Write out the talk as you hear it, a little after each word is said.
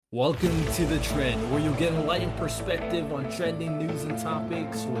Welcome to The Trend, where you'll get enlightened perspective on trending news and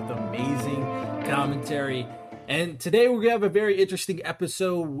topics with amazing commentary. And today we're gonna have a very interesting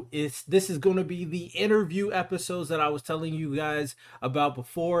episode. This is gonna be the interview episodes that I was telling you guys about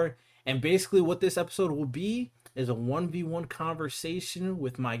before. And basically what this episode will be is a 1v1 conversation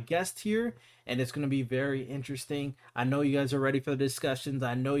with my guest here, and it's going to be very interesting. I know you guys are ready for the discussions.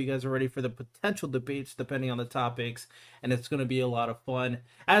 I know you guys are ready for the potential debates depending on the topics, and it's going to be a lot of fun.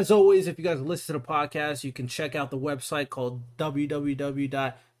 As always, if you guys listen to the podcast, you can check out the website called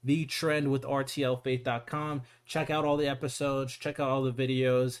www.thetrendwithrtlfaith.com. Check out all the episodes, check out all the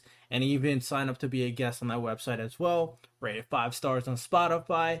videos, and even sign up to be a guest on that website as well. Rate it 5 stars on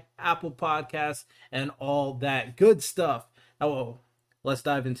Spotify, Apple Podcasts, and all that good stuff. Now, let's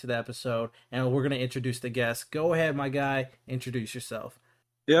dive into the episode, and we're going to introduce the guest. Go ahead, my guy. Introduce yourself.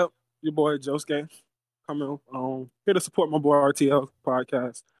 Yep, your boy Josuke. Coming here to support my boy RTL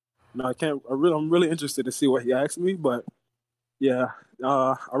podcast. And I'm really interested to see what he asked me, but yeah,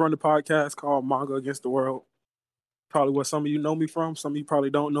 I run the podcast called Manga Against the World. Probably what some of you know me from. Some of you probably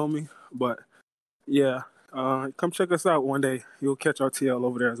don't know me, but yeah, come check us out one day. You'll catch RTL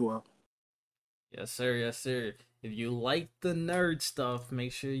over there as well. Yes, sir. Yes, sir. If you like the nerd stuff,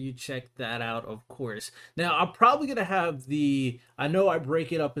 make sure you check that out, of course. Now, I'm probably going to have I know I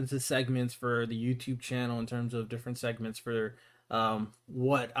break it up into segments for the YouTube channel in terms of different segments for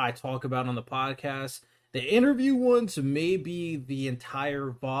what I talk about on the podcast. The interview ones may be the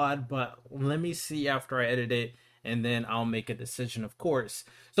entire VOD, but let me see after I edit it, and then I'll make a decision, of course.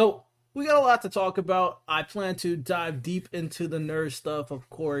 So, we got a lot to talk about. I plan to dive deep into the nerd stuff, of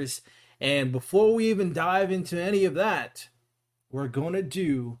course. And before we even dive into any of that, we're going to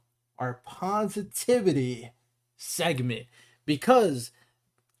do our positivity segment, because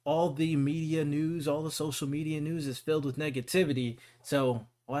all the media news, all the social media news is filled with negativity. So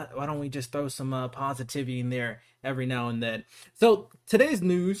why don't we just throw some positivity in there every now and then? So today's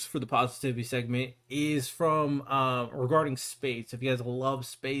news for the positivity segment is from regarding space. If you guys love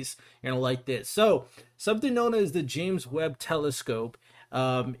space, you're going to like this. So something known as the James Webb Telescope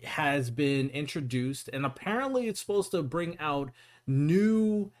has been introduced, and apparently it's supposed to bring out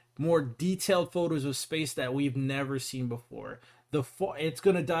new, more detailed photos of space that we've never seen before. It's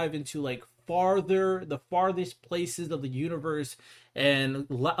going to dive into the farthest places of the universe, and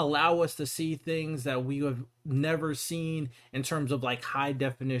allow us to see things that we have never seen in terms of high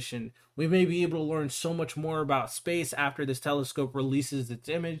definition. We may be able to learn so much more about space after this telescope releases its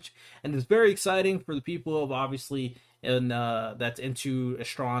image, and it's very exciting for the people of obviously that's into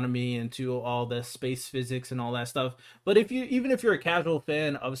astronomy, into all the space physics and all that stuff. But even if you're a casual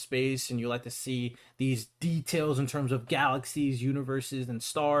fan of space and you like to see these details in terms of galaxies, universes, and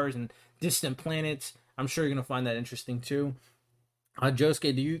stars and distant planets, I'm sure you're gonna find that interesting too.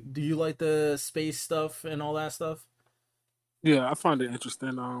 Josuke, do you like the space stuff and all that stuff? Yeah, I find it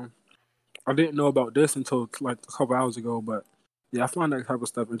interesting. I didn't know about this until a couple hours ago, but yeah, I find that type of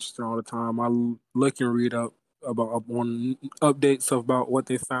stuff interesting all the time. I look and read up on updates about what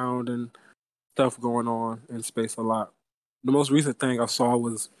they found and stuff going on in space a lot. The most recent thing I saw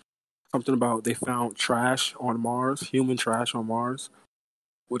was something about they found trash on Mars, human trash on Mars,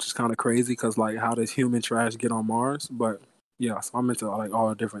 which is kind of crazy because how does human trash get on Mars? But yeah, so I'm into all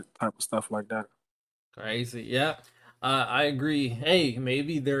the different type of stuff like that. Crazy, yeah. I agree. Hey,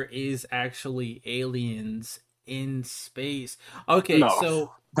 maybe there is actually aliens in space. Okay, no,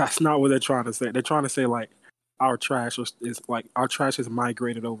 so that's not what they're trying to say. They're trying to say our trash is our trash has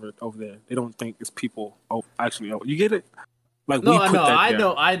migrated over there. They don't think it's people. Oh, actually, you get it? I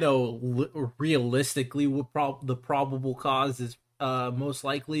know. Realistically, what the probable cause is most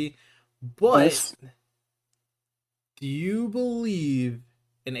likely, but do you believe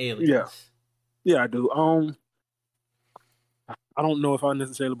in aliens? Yeah, I do. I don't know if I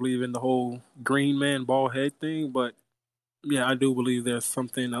necessarily believe in the whole green man bald head thing, but yeah, I do believe there's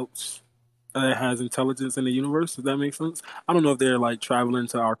something else that has intelligence in the universe. If that makes sense. I don't know if they're traveling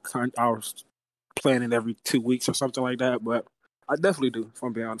to our planet every 2 weeks or something like that, but I definitely do. If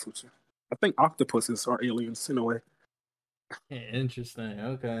I'm being honest with you, I think octopuses are aliens in a way. Interesting.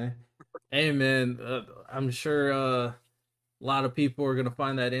 Okay. Hey, man, I'm sure a lot of people are going to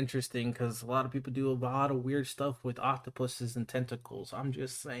find that interesting, because a lot of people do a lot of weird stuff with octopuses and tentacles. I'm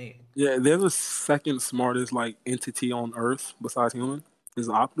just saying. Yeah, they're the second smartest entity on Earth besides human is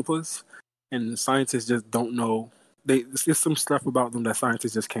an octopus, and scientists just don't know. There's some stuff about them that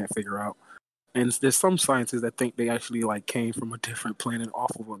scientists just can't figure out. And there's some scientists that think they actually came from a different planet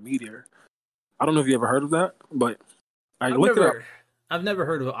off of a meteor. I don't know if you ever heard of that, but look it up. I've never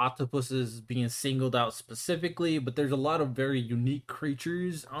heard of octopuses being singled out specifically, but there's a lot of very unique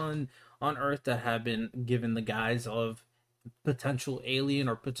creatures on Earth that have been given the guise of potential alien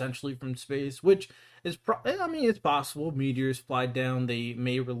or potentially from space, which is I mean, it's possible. Meteors fly down, they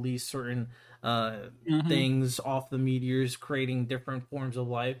may release certain Mm-hmm. things off the meteors, creating different forms of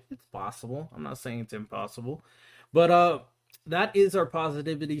life. It's possible. I'm not saying it's impossible, but that is our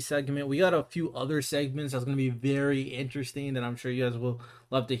positivity segment. We got a few other segments that's going to be very interesting that I'm sure you guys will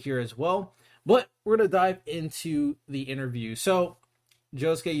love to hear as well. But we're going to dive into the interview. So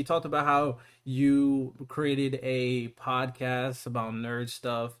Josuke, you talked about how you created a podcast about nerd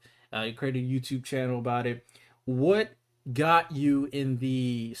stuff. You created a YouTube channel about it. What got you in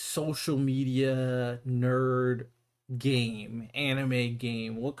the social media nerd game, anime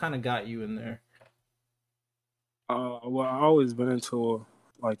game? What kind of got you in there? Well, I always been into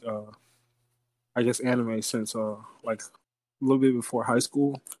like I guess anime since like a little bit before high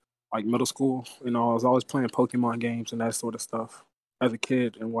school, like middle school. You know, I was always playing Pokemon games and that sort of stuff as a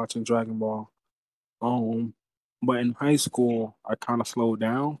kid and watching Dragon Ball. Um, but in high school, I kind of slowed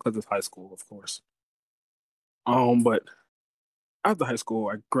down because it's high school, of course. But after high school,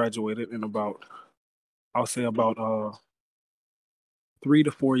 I graduated in about I'll say about 3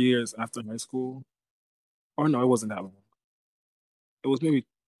 to 4 years after high school. Or no, it wasn't that long. It was maybe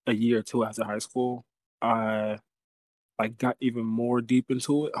a year or two after high school. I like got even more deep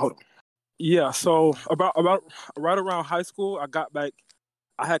into it. Hold on. Yeah, so about right around high school, I got back.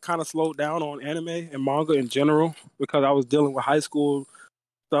 I had kind of slowed down on anime and manga in general because I was dealing with high school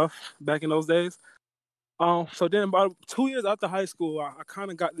stuff back in those days. So then about 2 years after high school, I kind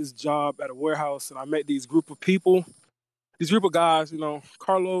of got this job at a warehouse, and I met these group of people, these group of guys, you know,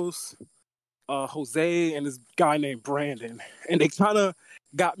 Carlos, Jose, and this guy named Brandon, and they kind of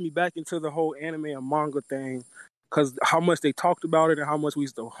got me back into the whole anime and manga thing because how much they talked about it and how much we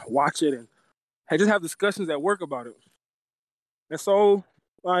used to watch it and had just have discussions at work about it. And so,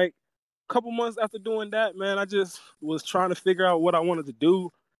 like a couple months after doing that, man, I just was trying to figure out what I wanted to do,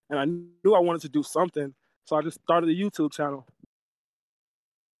 and I knew I wanted to do something, so I just started a YouTube channel.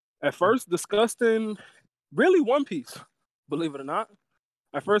 At first, discussing really One Piece, believe it or not.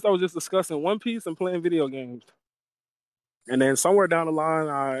 At first, I was just discussing One Piece and playing video games. And then somewhere down the line,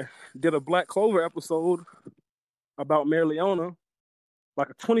 I did a Black Clover episode about Marileona, like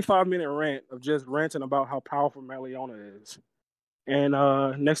a 25-minute rant of just ranting about how powerful Marileona is. And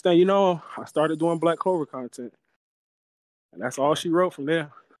next thing you know, I started doing Black Clover content. And that's all Uh, she wrote from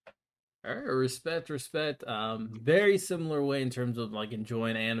there. all right, respect, respect. Very similar way in terms of like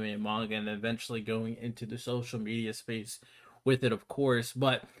enjoying anime and manga, and eventually going into the social media space with it, of course.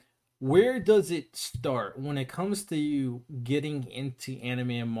 But where does it start when it comes to you getting into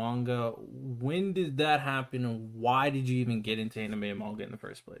anime and manga? When did that happen, and why did you even get into anime and manga in the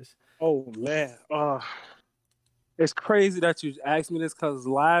first place? Oh man, it's crazy that you asked me this because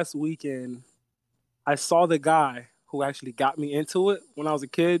last weekend I saw the guy who actually got me into it when I was a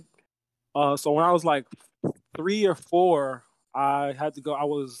kid. So when I was like 3 or 4, I had to go. I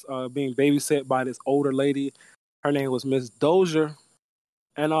was being babysit by this older lady. Her name was Miss Dozier,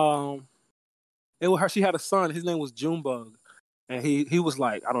 and it was her. She had a son. His name was Junebug, and he was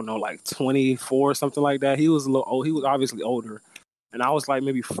like I don't know, like 24 or something like that. He was a little old. He was obviously older, and I was like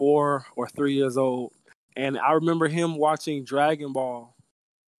maybe 4 or 3 years old. And I remember him watching Dragon Ball.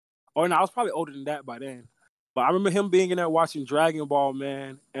 Or no, I was probably older than that by then. But I remember him being in there watching Dragon Ball,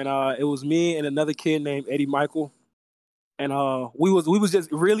 man. And it was me and another kid named Eddie Michael. And we was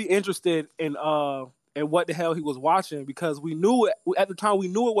just really interested in what the hell he was watching because we knew it at the time. We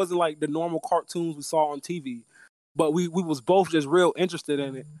knew it wasn't like the normal cartoons we saw on TV, but we was both just real interested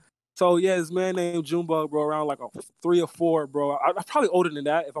in it. So yeah, this man named Junebug, bro, around like a 3 or 4, bro. I'm probably older than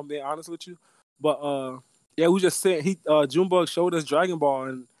that if I'm being honest with you. But yeah, we just said Junebug showed us Dragon Ball,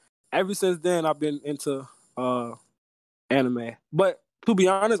 and ever since then I've been into uh anime. But to be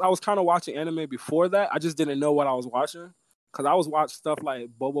honest, I was kind of watching anime before that. I just didn't know what I was watching because I was watching stuff like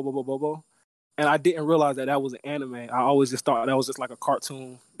Bobo Bobo Bobo, and I didn't realize that that was an anime. I always just thought that was just like a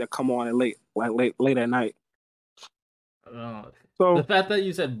cartoon that come on at late at night. Uh, the So fact that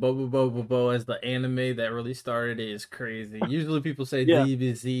you said Bobo Bobo Bo as the anime that really started it is crazy. Usually people say yeah,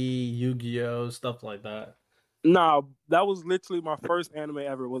 DBZ, Yu-Gi-Oh, stuff like that. nah, that was literally my first anime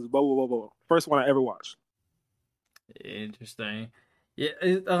ever. Was Bobo Bobo, first one I ever watched. Interesting. Yeah,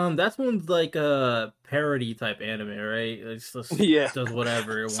 that's one's like a parody type anime, right? It's just Yeah, does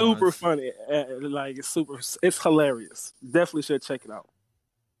whatever it super wants. funny. Like it's super, it's hilarious. Definitely should check it out.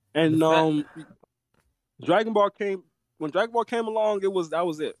 The And fact, Dragon Ball came when Dragon Ball came along. That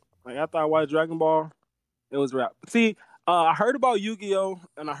was it. Like after I watched Dragon Ball, it was rap. See, I heard about Yu-Gi-Oh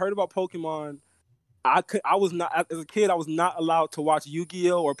and I heard about Pokemon. I was not as a kid. I was not allowed to watch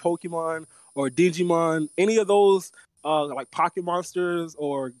Yu-Gi-Oh or Pokemon or Digimon, any of those like Pocket Monsters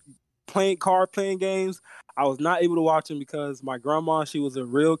or playing games. I was not able to watch them because my grandma, she was a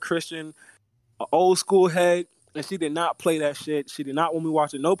real Christian, a old school head, and she did not play that shit. She did not want me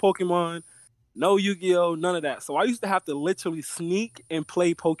watching no Pokemon, no Yu-Gi-Oh, none of that. So I used to have to literally sneak and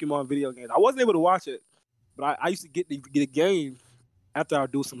play Pokemon video games. I wasn't able to watch it, but I used to get a game after I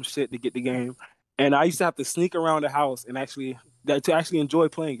would do some shit to get the game, and I used to have to sneak around the house and actually enjoy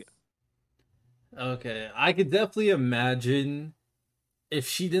playing it. Okay, I could definitely imagine if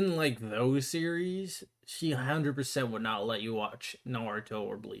she didn't like those series, she 100% would not let you watch Naruto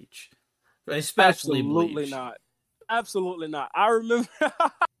or Bleach, especially Absolutely Bleach. not. Absolutely not. I remember.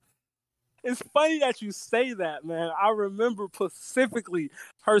 It's funny that you say that, man. I remember specifically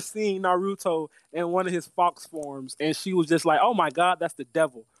her seeing Naruto in one of his fox forms, and she was just like, "Oh my god, that's the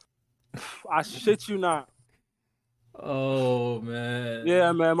devil." I shit you not. Oh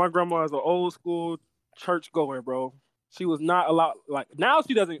Yeah, man. man. My grandma is an old school church goer, bro. She was not allowed. Like now,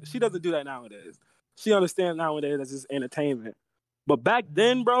 she doesn't. She doesn't do that nowadays. She understands nowadays as just entertainment. But back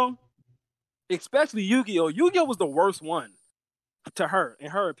then, bro, especially Yu-Gi-Oh. Yu-Gi-Oh was the worst one to her, in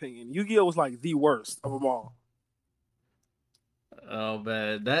her opinion. Yu-Gi-Oh was like the worst of them all. Oh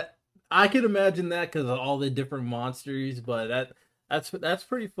man, that I can imagine that because of all the different monsters, but that's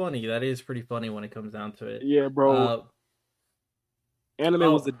pretty funny. That is pretty funny when it comes down to it. Yeah, bro. Uh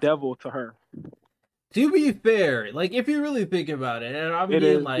Anime was oh, the devil to her. to be fair, like if you really think about it, and It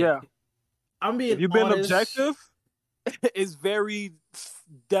is, yeah. I'm If being you've been honest. objective, it's very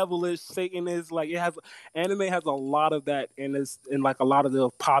devilish, Satanist. Like it has, anime has a lot of that in like a lot of the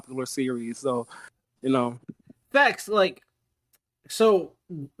popular series. So you know, Facts, like so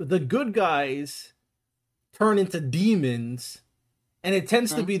the good guys turn into demons, and it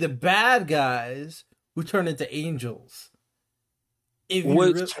tends to Mhm. be the bad guys who turn into angels. If you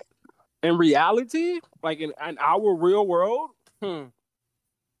which in reality, like in our real world,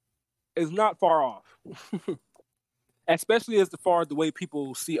 is not far off. Especially as far as the way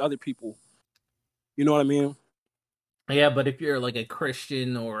people see other people. You know what I mean? Yeah, but if you're like a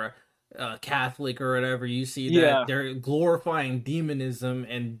Christian or a Catholic or whatever, you see that Yeah. they're glorifying demonism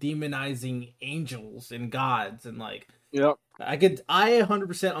and demonizing angels and gods, and like Yep. I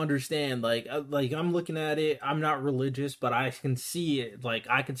 100% understand. Like I'm looking at it. I'm not religious, but I can see it. Like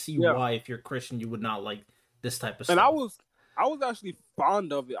I can see Yeah. why if you're Christian, you would not like this type of And stuff. I was actually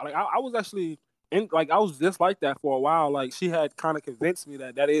fond of it. Like I was actually in like I was just like that for a while. Like she had kind of convinced me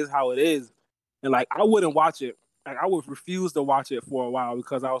that that is how it is, and like I wouldn't watch it. Like I would refuse to watch it for a while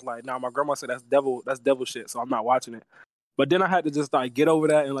because I was like, nah, my grandma said that's devil shit, so I'm not watching it. But then I had to just like get over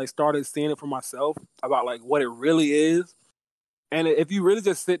that and like started seeing it for myself about like what it really is. And if you really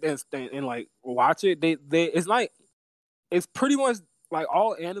just sit there and like watch it, they it's like it's pretty much like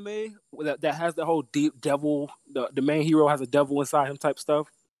all anime that has the whole deep devil. The main hero has a devil inside him type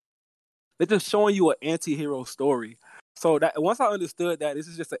stuff. They're just showing you an anti-hero story. So that once I understood that this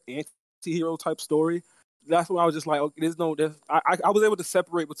is just an anti-hero type story, that's when I was just like, okay, I was able to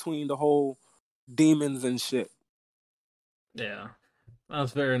separate between the whole demons and shit. Yeah,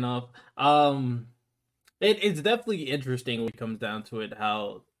 that's fair enough. It's definitely interesting when it comes down to it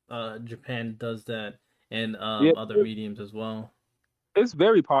how Japan does that and Yeah, other mediums as well. it's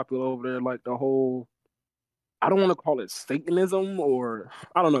very popular over there. Like the whole I don't want to call it Satanism or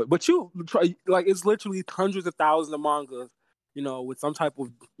I don't know, but you try like it's literally hundreds of thousands of mangas, with some type of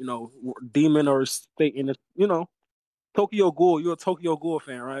demon or Satan. Tokyo Ghoul. You're a Tokyo Ghoul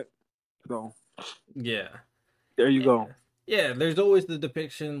fan, right? So Yeah. there you go. Yeah. Yeah, there's always the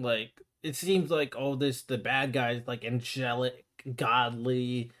depiction like it seems like all this the bad guys like angelic,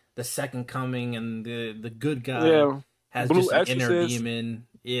 godly, the second coming, and the good guy Yeah, has Blue just an inner Exorcist, demon.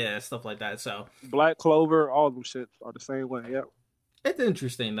 Yeah, stuff like that. So Black Clover, all of them shits are the same way. Yep. it's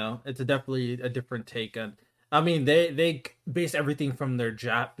interesting though. It's definitely a different take on. I mean, they base everything from their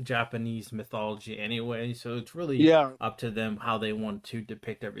Japanese mythology anyway, so it's really Yeah, up to them how they want to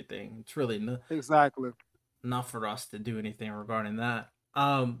depict everything. It's really exactly. not for us to do anything regarding that.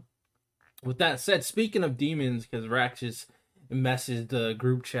 With that said, speaking of demons, because Rax just messaged the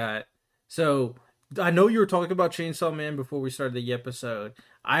group chat. So I know you were talking about Chainsaw Man before we started the episode.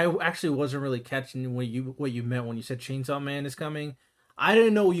 I actually wasn't really catching what you meant when you said Chainsaw Man is coming. I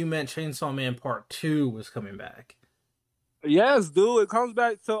didn't know you meant Chainsaw Man Part Two was coming back. Yes, dude. It comes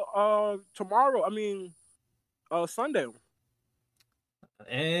back to tomorrow. I mean, Sunday.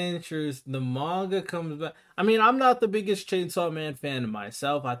 Interesting. The manga comes back. I mean, I'm not the biggest Chainsaw Man fan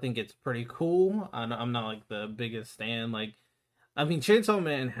myself. I think it's pretty cool. I'm not like the biggest fan. Like, I mean, Chainsaw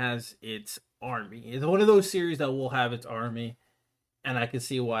Man has its army. It's one of those series that will have its army, and I can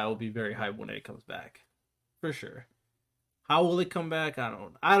see why it will be very hype when it comes back, for sure. How will it come back? I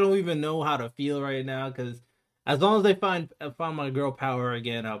don't even know how to feel right now because as long as they find my girl power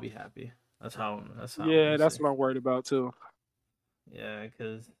again, I'll be happy. That's how I'm Yeah, gonna that's say. what I'm worried about too. Yeah,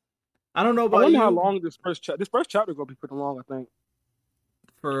 because I don't know I about wonder how you. long this first chapter gonna be pretty long. I think.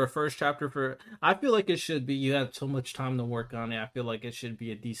 For a first chapter, for I feel like it should be. You have so much time to work on it. I feel like it should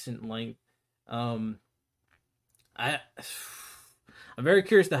be a decent length. Um, I I'm very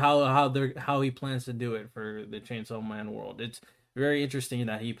curious to how he plans to do it for the Chainsaw Man world. It's very interesting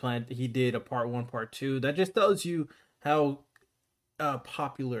that he did a part one, part two. That just tells you how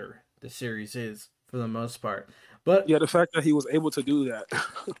popular the series is for the most part. But Yeah, the fact that he was able to do that.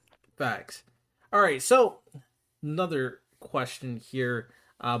 facts. All right, so another question here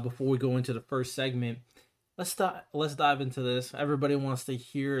before we go into the first segment. Let's dive into this. Everybody wants to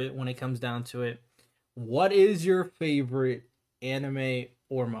hear it when it comes down to it. What is your favorite anime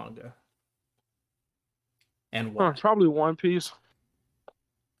or manga, and why? Probably One Piece.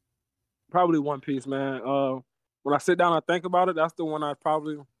 Probably One Piece, man. When I sit down and think about it, that's the one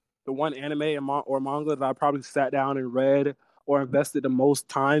anime or manga that I probably sat down and read or invested the most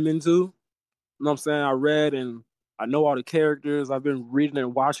time into. You know what I'm saying? I read and I know all the characters. I've been reading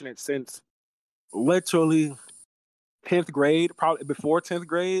and watching it since literally 10th grade, probably before 10th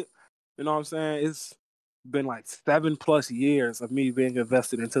grade. You know what I'm saying? It's been like 7+ years of me being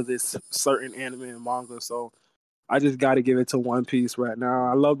invested into this certain anime and manga. So I just got to give it to One Piece right now.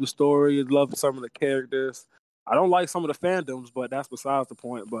 I love the story. I love some of the characters. I don't like some of the fandoms, but that's besides the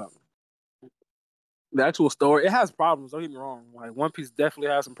point. But the actual story, it has problems. Don't get me wrong. Like One Piece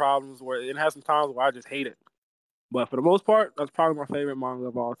definitely has some problems where it has some times where I just hate it. But for the most part, that's probably my favorite manga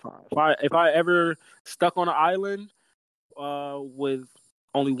of all time. If I ever stuck on an island with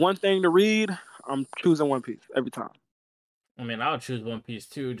only one thing to read, I'm choosing One Piece every time. I mean, I'll choose One Piece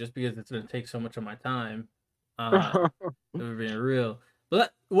too, just because it's gonna take so much of my time. Uh, if we're being real,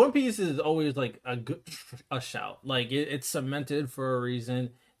 but One Piece is always like a shout. Like it's cemented for a reason.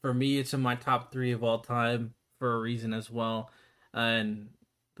 For me, it's in my top three of all time for a reason as well. And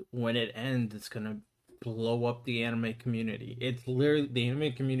when it ends, it's gonna blow up the anime community. It's literally the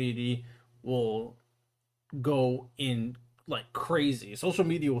anime community will go in like crazy. Social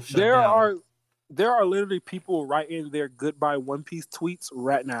media will shut there down. are there are literally people writing their goodbye One Piece tweets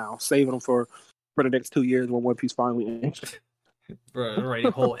right now, saving them for the next 2 years when One Piece finally ends. Bro,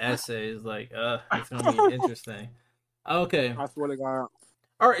 writing whole essays like it's gonna be interesting. Okay. I swear to God.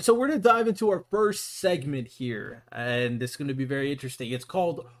 All right, so we're gonna dive into our first segment here, and this is gonna be very interesting. It's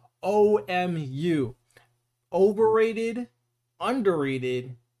called OMU. Overrated,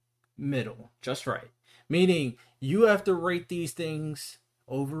 underrated, middle. Just right. Meaning you have to rate these things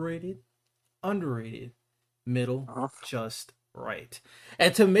overrated, underrated, middle, Uh-huh. just right.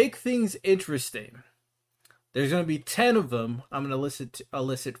 And to make things interesting, there's going to be 10 of them I'm going to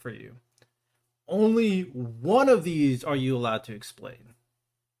elicit for you. Only one of these are you allowed to explain.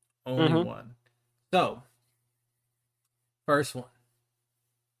 Only Mm-hmm. one. So, first one,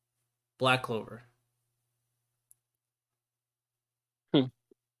 Black Clover. Hmm.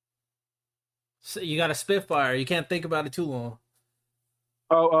 So you got a spitfire. You can't think about it too long.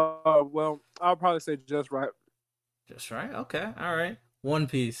 Well, I'll probably say just right. Just right. Okay. All right. One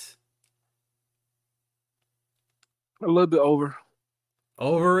Piece. A little bit over.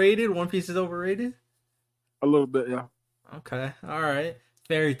 Overrated. One Piece is overrated. A little bit, yeah. Okay. All right.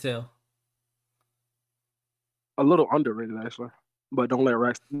 Fairy Tale. A little underrated actually. But don't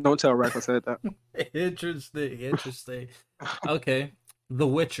tell Rex I said that. Interesting. Interesting. Okay. The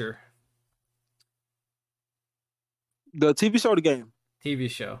Witcher. The TV show, the game, TV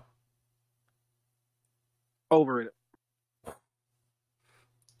show. overrated.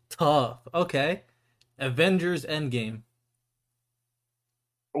 Tough. Okay. Avengers Endgame.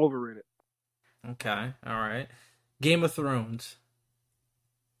 Overrated. Okay. All right. Game of Thrones.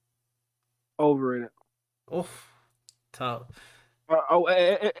 Overrated. Oof. Tough. Can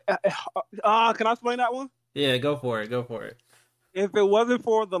I explain that one? Yeah, go for it. Go for it. If it wasn't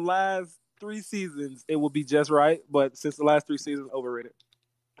for the last 3 seasons, it would be just right. But since the last 3 seasons, overrated.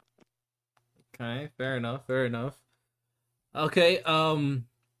 Okay. Fair enough. Fair enough. Okay.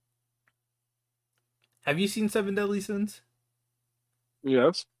 Have you seen Seven Deadly Sins?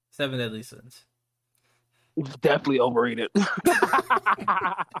 Yes. Seven Deadly Sins. Definitely overrated.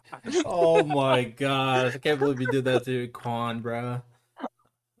 Oh my gosh. I can't believe you did that to Quan, bro.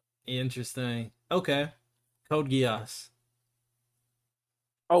 Interesting. Okay. Code Geass.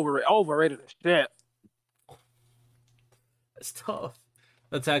 Overrated as shit. It's tough.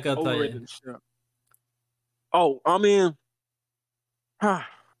 Attack on Overrated Titan. as shit. Oh, I mean, I,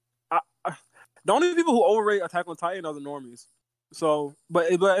 I, the only people who overrate Attack on Titan are the normies. So,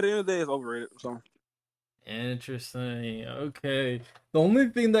 but at the end of the day, it's overrated. So, Interesting. Okay. The only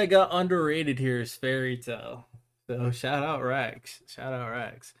thing that got underrated here is Fairy Tail. So shout out Rex. Shout out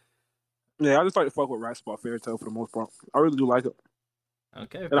Rex. yeah, I just like to fuck with Rap Fairy Tail for the most part. I really do like it,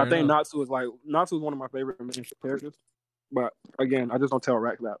 Okay, and I fair think enough. Natsu is one of my favorite main characters. But again, I just don't tell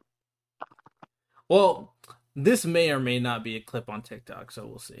Rack that. Well, this may or may not be a clip on TikTok, so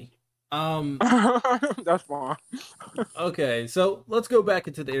we'll see. Um, That's fine. okay, so let's go back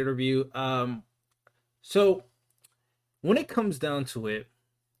into the interview. So when it comes down to it,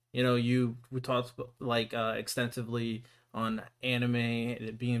 we talked like extensively on anime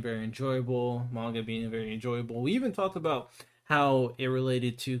it being very enjoyable, manga being very enjoyable. We even talked about how it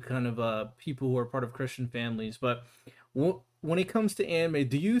related to kind of people who are part of Christian families. But when it comes to anime,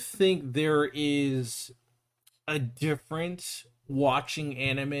 do you think there is a difference watching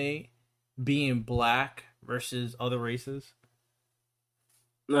anime being black versus other races?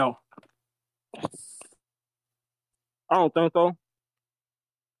 No, I don't think so.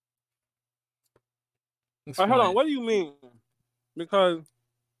 Hold on. Explain. What do you mean? Because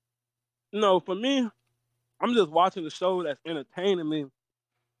no, for me, I'm just watching the show that's entertaining me,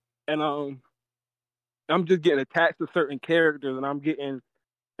 and I'm just getting attached to certain characters, and I'm getting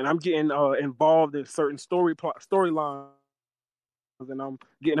involved in certain storylines, and I'm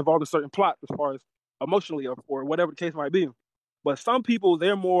getting involved in certain plots as far as emotionally or whatever the case might be. But some people,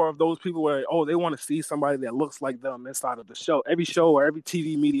 they're more of those people where they want to see somebody that looks like them inside of the show, every show or every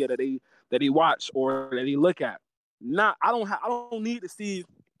TV media that they watch or that they look at. Not, I don't need to see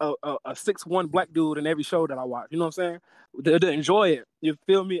a 6'1" black dude in every show that I watch. You know what I'm saying? To enjoy it. You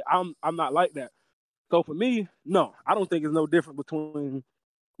feel me? I'm not like that. So for me, no, I don't think it's no different between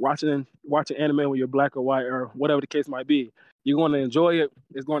watching anime when you're black or white or whatever the case might be. You're going to enjoy it.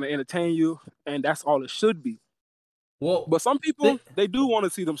 It's going to entertain you, and that's all it should be. Well, But some people th- they do want to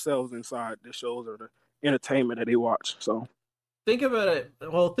see themselves inside the shows or the entertainment that they watch. So think about it.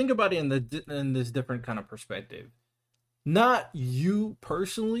 Well, think about it in this different kind of perspective. Not you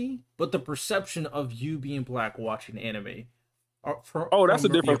personally, but the perception of you being black watching anime oh, that's a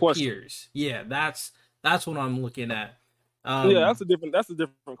from your different question. peers. Yeah, that's what I'm looking at. Yeah, Um, that's a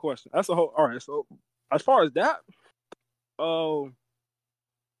different question. That's a whole all right. So as far as that, oh,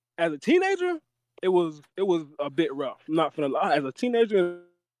 as a teenager, it was a bit rough. I'm not gonna lie. As a teenager,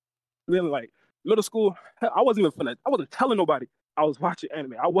 then like middle school, I wasn't telling nobody I was watching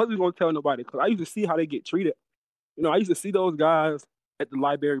anime. I wasn't gonna tell nobody because I used to see how they get treated. I used to see those guys at the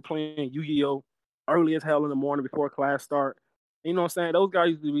library playing Yu-Gi-Oh early as hell in the morning before class start. You know what I'm saying? Those guys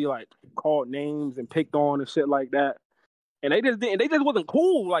used to be like called names and picked on and shit like that. And they just didn't. They just wasn't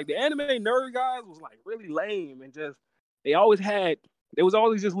cool. Like the anime nerd guys was like really lame and just they always had. They was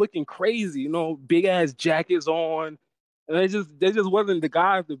always just looking crazy. Big ass jackets on. And they just wasn't the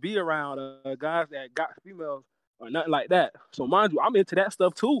guys to be around. Guys that got females or nothing like that. So mind you, I'm into that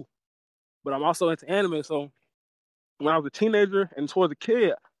stuff too. But I'm also into anime. So when I was a teenager and towards a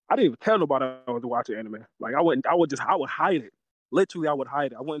kid, I didn't even tell nobody I was watching anime. Like I would hide it. Literally, I would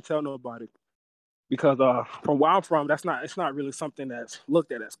hide it. I wouldn't tell nobody because from where I'm from, it's not really something that's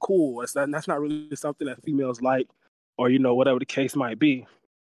looked at as cool. That's not really something that females like, or whatever the case might be.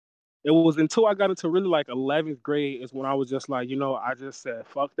 It was until I got into really like 11th grade is when I was just like, I just said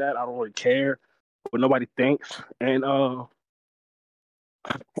fuck that. I don't really care what nobody thinks, and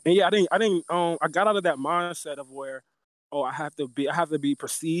yeah, I got out of that mindset of where, oh, I have to be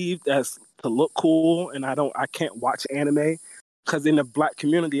perceived as to look cool, and I can't watch anime because in the black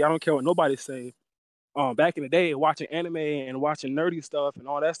community, I don't care what nobody say. Back in the day, watching anime and watching nerdy stuff and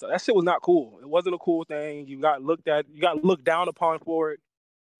all that shit was not cool. It wasn't a cool thing. You got looked down upon for it,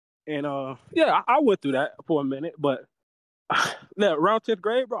 and yeah, I went through that for a minute, but yeah, around 10th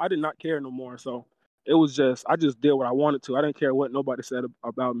grade, bro, I did not care no more. So it was just I just did what I wanted to. I didn't care what nobody said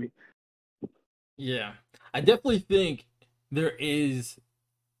about me. yeah, I definitely think there is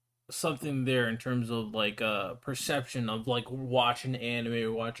something there in terms of like perception of like watching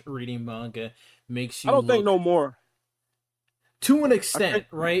anime or reading manga makes I you don't think look no more. to an I extent, think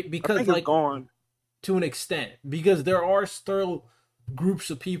right? I Because think it's like gone. to an extent, because there are still groups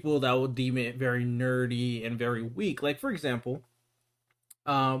of people that will deem it very nerdy and very weak. Like for example,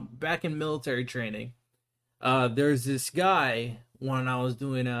 back in military training, there's this guy when I was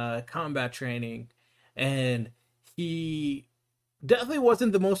doing combat training, and he definitely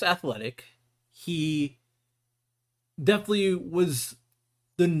wasn't the most athletic. He definitely was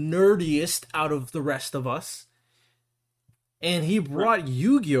the nerdiest out of the rest of us. And he Right. brought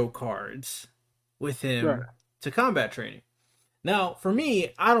Yu Gi Oh cards with Right. him to combat training. Now, for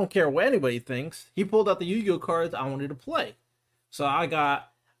me, I don't care what anybody thinks. He pulled out the Yu Gi Oh cards I wanted to play. So I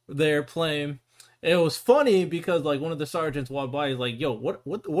got there playing. It was funny because like one of the sergeants walked by. He's like, "Yo, what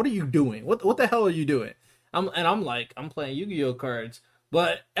are you doing? What the hell are you doing?" I'm like, "I'm playing Yu-Gi-Oh cards."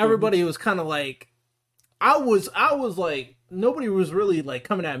 But Mm-hmm. everybody was kind of like, I was like, nobody was really like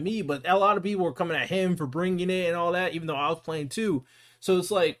coming at me, but a lot of people were coming at him for bringing it and all that, even though I was playing too. So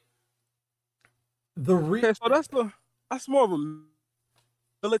it's like the Okay, so that's more of a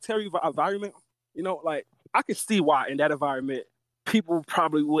military environment. Like I can see why in that environment people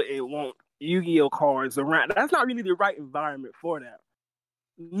probably wouldn't want Yu-Gi-Oh cards around. That's not really the right environment for that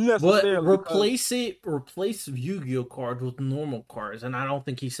but necessarily because replace Yu-Gi-Oh cards with normal cards, and I don't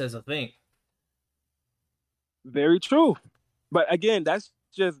think he says a thing. very true. But again, that's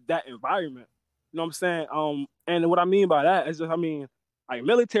just that environment. You know what I'm saying? And what I mean by that is just, I mean, like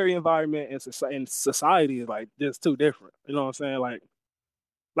military environment and society is like just too different. You know what I'm saying?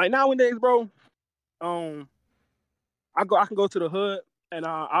 Like nowadays, bro. Um, I can go to the hood and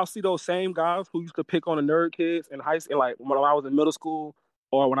I'll see those same guys who used to pick on the nerd kids in high school, like when I was in middle school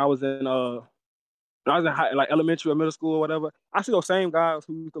or when I was in like elementary or middle school or whatever. I see those same guys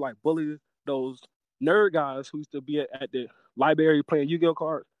who used to like bully those nerd guys who used to be at the library playing Yu-Gi-Oh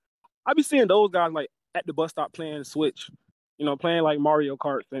cards. I be seeing those guys like at the bus stop playing Switch, playing like Mario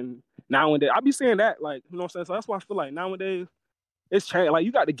Karts and nowadays I be seeing that like you know what I'm saying. So that's why I feel like nowadays it's changed. Like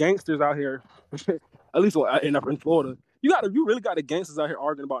you got the gangsters out here, at least in Florida. You really got the gangsters out here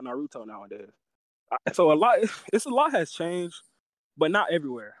arguing about Naruto nowadays. So a lot has changed, but not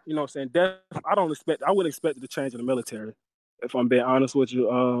everywhere. You know what I'm saying? I wouldn't expect it to change in the military. If I'm being honest with you,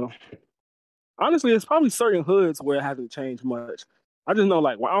 honestly, it's probably certain hoods where it hasn't changed much. I just know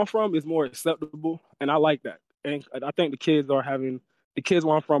like where I'm from is more acceptable, and I like that. And I think the kids where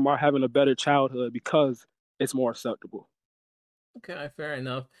I'm from are having a better childhood because it's more acceptable. Okay, fair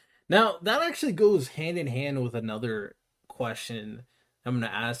enough. Now that actually goes hand in hand with another question I'm gonna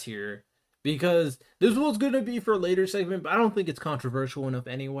ask here because this was gonna be for a later segment, but I don't think it's controversial enough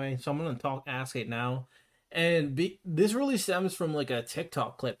anyway. So I'm gonna ask it now. And this really stems from like a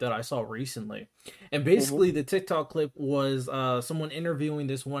TikTok clip that I saw recently, and Mm-hmm. basically the TikTok clip was someone interviewing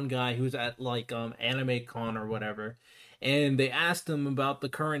this one guy who's at like Anime Con or whatever, and they asked him about the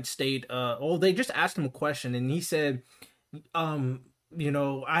current state. They just asked him a question, and he said um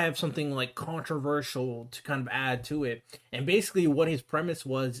I have something like controversial to kind of add to it. And basically what his premise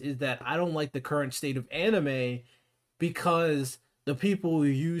was is that I don't like the current state of anime because the people who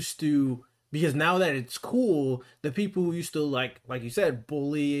used to because now that it's cool, the people who used to like you said,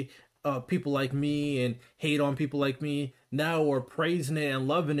 bully people like me and hate on people like me now are praising it and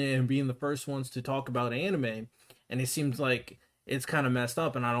loving it and being the first ones to talk about anime. And it seems like it's kind of messed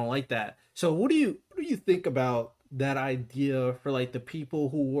up and I don't like that. So what do you think about that idea for like the people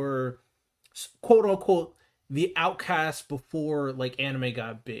who were quote unquote the outcasts before like anime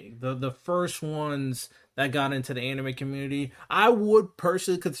got big, the first ones that got into the anime community? I would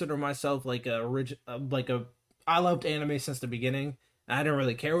personally consider myself like a I loved anime since the beginning. I didn't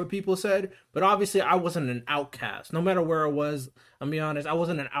really care what people said, but obviously I wasn't an outcast. No matter where I was, I'll be honest, I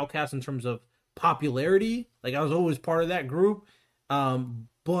wasn't an outcast in terms of popularity. Like I was always part of that group.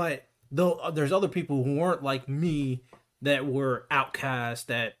 But though there's other people who weren't like me that were outcasts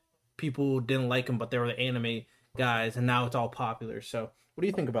that people didn't like them, but they were the anime guys, and now it's all popular. So, what do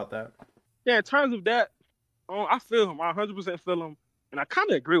you think about that? Yeah, in terms of that, I feel him. I 100% feel him, and I kind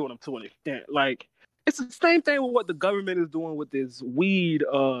of agree with him to an extent. Like it's the same thing with what the government is doing with this weed,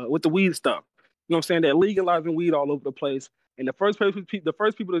 with the weed stuff. You know what I'm saying? They're legalizing weed all over the place, and the first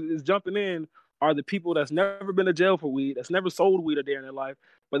people that is jumping in are the people that's never been to jail for weed, that's never sold weed a day in their life,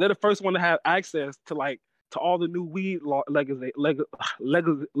 but they're the first one to have access to all the new weed law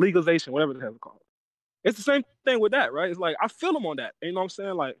legalization, whatever the hell it's called. It's the same thing with that, right? It's like I feel them on that. You know what I'm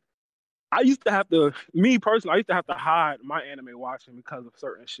saying? Like me personally, I used to have to hide my anime watching because of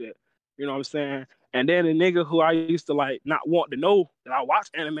certain shit. You know what I'm saying? And then a nigga who I used to like not want to know that I watch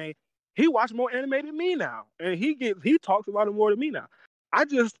anime, he watch more anime than me now, and he talks about it more than me now. I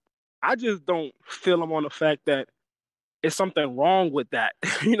just I just don't feel him on the fact that it's something wrong with that.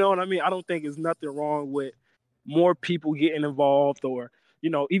 You know what I mean? I don't think it's nothing wrong with more people getting involved or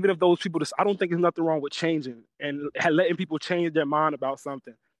even if those people just I don't think there's nothing wrong with changing and letting people change their mind about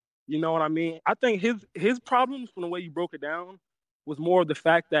something. You know what I mean? I think his problems from the way you broke it down was more of the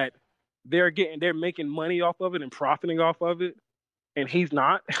fact that they're making money off of it and profiting off of it. and he's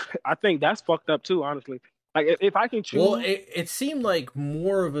not. I think that's fucked up too, honestly. Like if I can Well, choose, it seemed like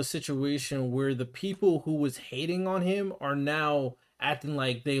more of a situation where the people who was hating on him are now acting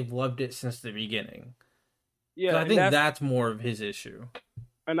like they've loved it since the beginning. yeah, Because I and think that's more of his issue.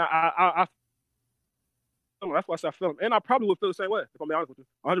 I that's why I said I feel him. And I probably would feel the same way, if I'm being honest with you.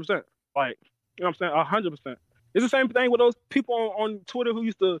 100%. Like, you know what I'm saying? 100%. It's the same thing with those people on Twitter who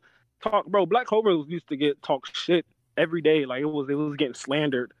used to talk, bro. Black Cobra used to get talk shit every day. Like, it was getting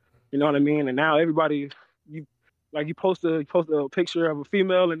slandered. You know what I mean? And now everybody, you you post a picture of a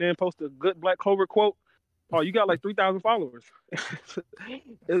female and then post a good Black Cobra quote. Oh, you got like 3,000 followers.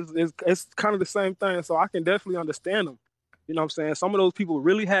 It's kind of the same thing. So I can definitely understand them. You know what I'm saying? Some of those people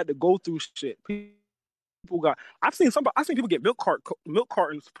really had to go through shit. People got. I've seen people get milk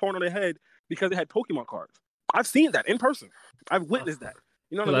cartons poured on their head because they had Pokemon cards. I've seen that in person. I've witnessed that.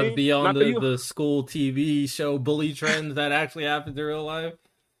 You know So what I that's mean? beyond Not that you the school TV show bully trends that actually happen in real life.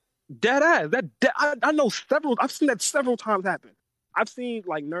 dead ass. I know several. I've seen that several times happen. I've seen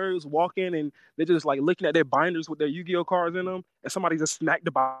like nerds walk in and they're just like looking at their binders with their Yu-Gi-Oh cards in them, and somebody just smacked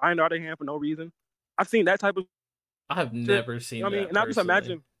the binder out of their hand for no reason. I've seen that type of I have shit. never You know seen what I mean? that And I just personally.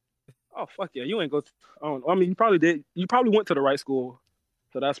 imagine, oh fuck yeah, you ain't go. I mean, you probably did. You probably went to the right school,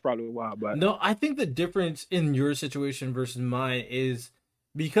 so that's probably why. But No, I think the difference in your situation versus mine is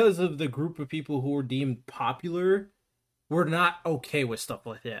because of the group of people who were deemed popular, we're not okay with stuff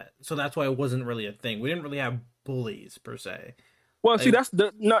like that. So that's why it wasn't really a thing. We didn't really have bullies per se. well, see, Like, that's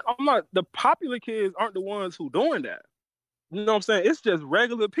the not. I'm not the popular kids aren't the ones who doing that. You know what I'm saying? It's just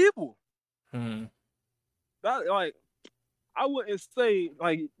regular people. hmm, That like I wouldn't say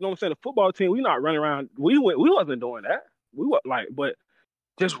like you know what I'm saying. The football team, we not running around. We wasn't doing that. We were like, but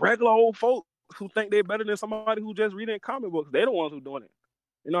just regular old folks who think they're better than somebody who just reading comic books. They're the ones who doing it.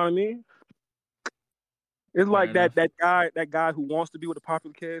 You know what I mean? It's fair like enough. that guy who wants to be with the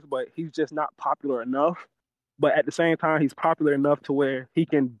popular kids, but he's just not popular enough. But at the same time, he's popular enough to where he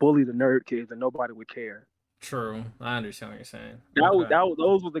can bully the nerd kids and nobody would care. True. I understand what you're saying. That was Okay. that was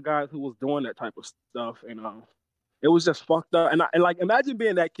those were the guys who was doing that type of stuff, and it was just fucked up. And like imagine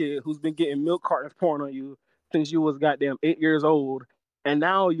being that kid who's been getting milk cartons poured on you since you was goddamn 8 years old, and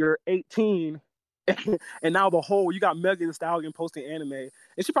now you're 18, and now you got Megan Thee Stallion posting anime,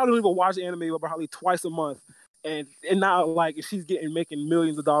 and she probably don't even watch anime but probably twice a month, and now like she's making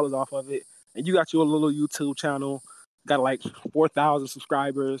millions of dollars off of it, and you got your little YouTube channel, got like 4,000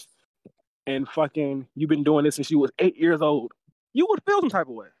 subscribers, and fucking you've been doing this since you was 8 years old. You would feel some type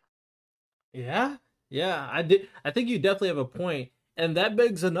of way. Yeah. Yeah, I did. I think you definitely have a point. And that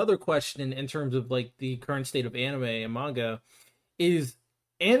begs another question in terms of like the current state of anime and manga. Is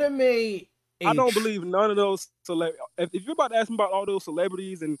anime I a don't believe none of those If you're about to ask me about all those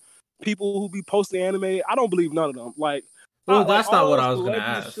celebrities and people who be posting anime, I don't believe none of them. well, Like that's all not what those I was gonna celebrity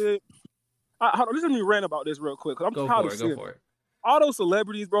ask. shit. Hold on, let me rant about this real quick because I'm Go tired for of it, go seeing it. for it. All those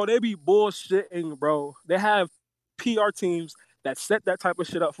celebrities, bro, they be bullshitting, bro. They have PR teams that set that type of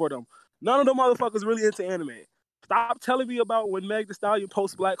shit up for them. None of them motherfuckers really into anime. Stop telling me about when Meg Thee Stallion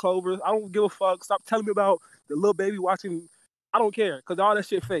posts Black Clover. I don't give a fuck. Stop telling me about the little baby watching. I don't care because all that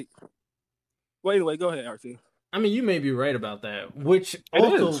shit fake. Well, anyway, go ahead, RT. I mean, you may be right about that, which It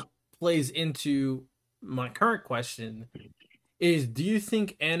is. also plays into my current question is do you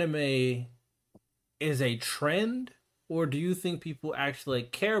think anime is a trend or do you think people actually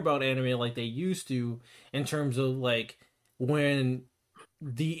like, care about anime like they used to in terms of like when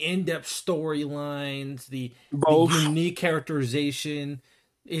the in-depth storylines, the Both. unique characterization,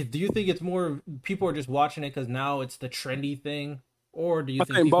 do you think it's more people are just watching it cuz now it's the trendy thing or do you I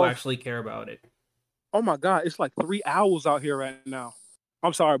think think people both. actually care about it? Oh my god, it's like 3 owls out here right now.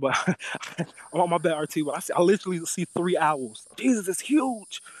 I'm sorry, but I'm on my bad, RT. But I literally see 3 owls. Jesus, it's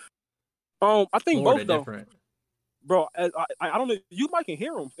huge. I think Florida both though, different. bro. I don't know. You might can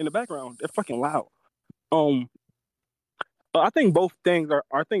hear them in the background. They're fucking loud. Um, I think both things are.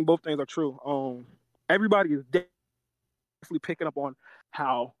 I think both things are true. Everybody is definitely picking up on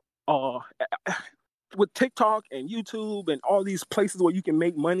how with TikTok and YouTube and all these places where you can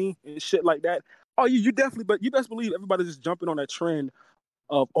make money and shit like that. Oh, you definitely, but you best believe everybody's just jumping on that trend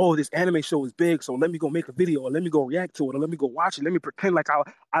of this anime show is big, so let me go make a video or let me go react to it or let me go watch it. Let me pretend like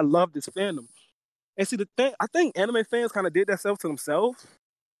I love this fandom. And see the thing, I think anime fans kind of did that self to themselves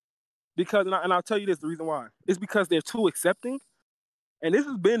because, I'll tell you this, the reason why it's because they're too accepting, and this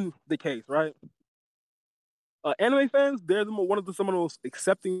has been the case, right? Anime fans, they're some of those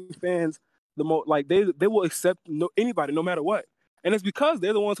accepting fans. The most like they will accept anybody no matter what, and it's because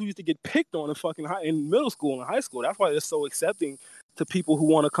they're the ones who used to get picked on in middle school and high school. That's why they're so accepting to people who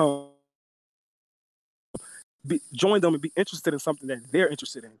want to come join them and be interested in something that they're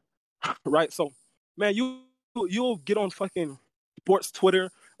interested in, right? So, man, you'll get on fucking sports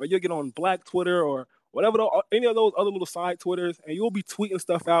Twitter, or you'll get on Black Twitter, or whatever, any of those other little side Twitters, and you'll be tweeting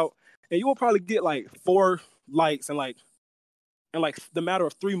stuff out, and you will probably get like 4 likes in like the matter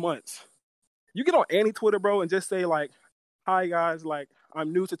of 3 months. You get on any Twitter, bro, and just say like, "Hi guys, like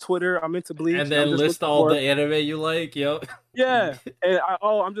I'm new to Twitter. I'm into Bleach, And and I'm then just list looking all for the anime you like. Yep. yeah, and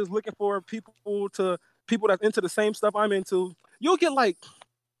I'm just looking for people that's into the same stuff I'm into." You'll get like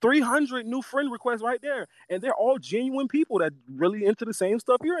 300 new friend requests right there, and they're all genuine people that really into the same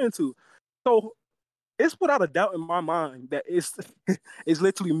stuff you're into. So it's without a doubt in my mind that it's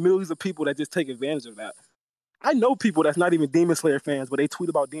literally millions of people that just take advantage of that. I know people that's not even Demon Slayer fans, but they tweet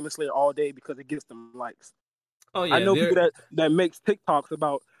about Demon Slayer all day because it gets them likes. Oh I yeah, know people there that makes TikToks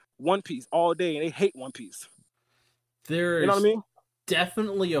about One Piece all day and they hate One Piece. You know what I there's mean?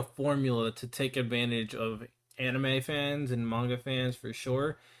 definitely a formula to take advantage of anime fans and manga fans for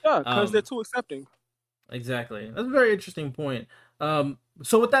sure. Yeah, because they're Um, too accepting. exactly. That's a very interesting point.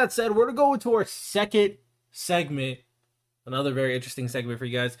 So with that said, we're gonna go into our second segment. Another very interesting segment for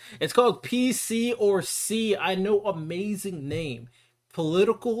you guys. It's called PC or C. I know, amazing name.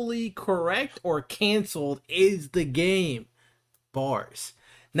 Politically correct or canceled is the game. Bars.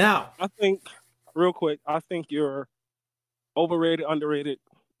 Now, I think, real quick, I think your overrated, underrated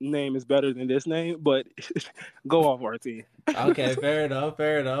name is better than this name, but go off, RT. okay, fair enough,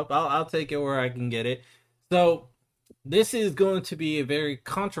 fair enough. I'll take it where I can get it. So, this is going to be a very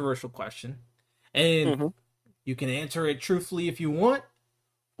controversial question, and Mm-hmm. you can answer it truthfully if you want,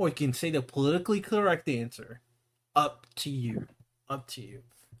 or you can say the politically correct answer. Up to you. Up to you.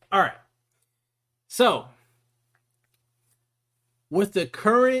 All right. So, with the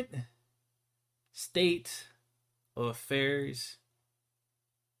current state of affairs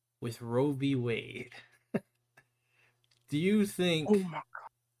with Roe v. Wade, do you Oh think my!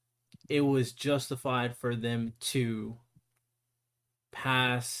 it was justified for them to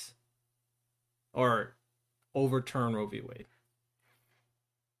pass or overturn Roe v. Wade?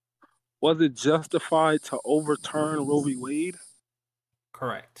 Was it justified to overturn Roe v. Wade?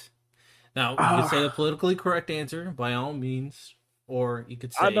 Correct. Now, you could Uh, say the politically correct answer by all means, or you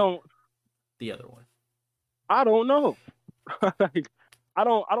could I say don't. the other one. I don't know. Like, I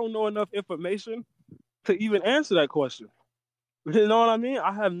don't know enough information to even answer that question. You know what I mean?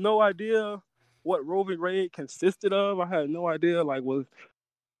 I have no idea what Roe v. Wade consisted of. I have no idea. Like, was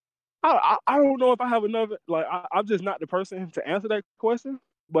I don't know if I have enough. Like, I'm just not the person to answer that question.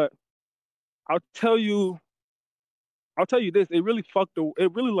 But I'll tell you, I'll tell you this: it really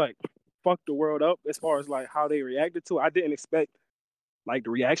like fucked the world up as far as like how they reacted to it. I didn't expect like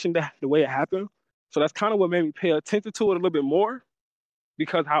the reaction that the way it happened. So that's kind of what made me pay attention to it a little bit more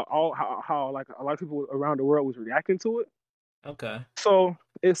because how like a lot of people around the world was reacting to it. Okay. So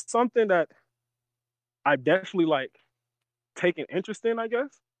it's something that I definitely like taking interest in, I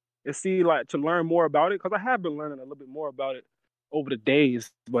guess, and see like to learn more about it because I have been learning a little bit more about it over the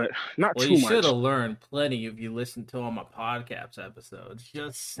days, but not Well, you too should much. have learned plenty if you listened to all my podcast episodes.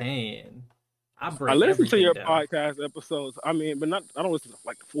 Just saying. I I break listen to everything your down. podcast episodes. I mean, but not. I don't listen to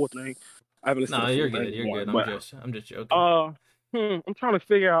like the full thing. I haven't listened to No, the full you're thing good. You're anymore. good. But I'm just joking. uh, I'm trying to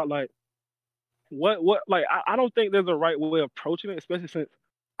figure out like what like I don't think there's a right way of approaching it, especially since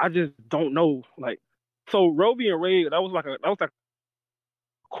I just don't know like. So Roe v. and Wade, that was like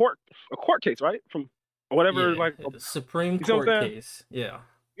court a court case, right? From whatever Yeah. like Supreme you see what I'm Court saying? case. Yeah.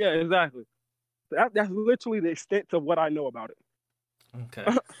 Yeah, exactly. That's literally the extent of what I know about it. Okay.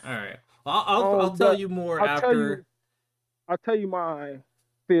 All right. Well, I'll tell But you more I'll tell you after. I'll tell you my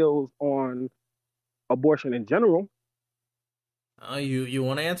feels on abortion in general. You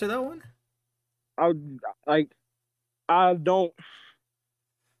want to answer that one? I like I don't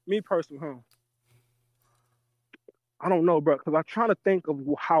me personally, I don't know, bro, because I'm trying to think of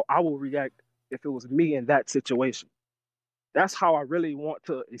how I will react if it was me in that situation. That's how I really want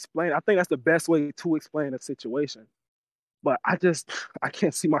to explain. I think that's the best way to explain a situation. But I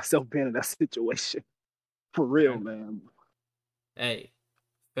can't see myself being in that situation for real, Fair. man. Hey,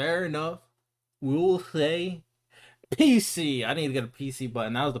 fair enough. We will say PC. I need to get a PC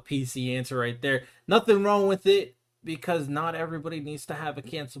button. That was the PC answer right there. Nothing wrong with it because not everybody needs to have a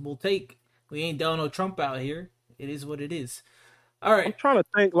cancelable take. We ain't Donald Trump out here. It is what it is. All I'm right. trying to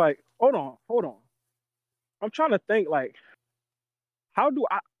think like, hold on. I'm trying to think like, how do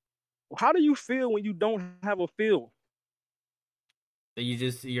I how do you feel when you don't have a feel?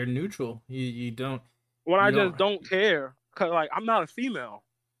 You're neutral. When You I just don't. don't care? Cause like I'm not a female.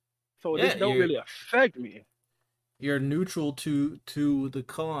 So this Yeah, don't really affect me. you're neutral to the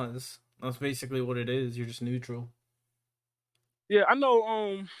cause. That's basically what it is. You're just neutral. Yeah, I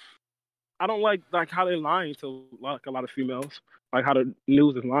know. I don't like how they're lying to like a lot of females, like how the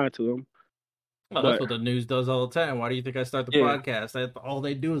news is lying to them. Well, that's But what the news does all the time. Why do you think I start the yeah, podcast? All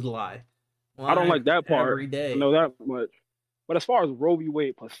they do is lie, I don't lie like that part. every I day. know that much. But as far as Roe v.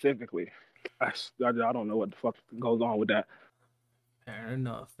 Wade specifically, I don't know what the fuck goes on with that. Fair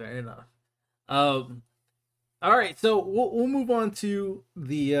enough. Fair enough. Um. All right, so we'll move on to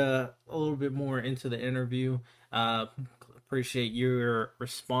the a little bit more into the interview. Uh, Appreciate your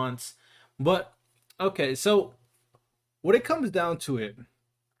response, but okay, so when it comes down to it,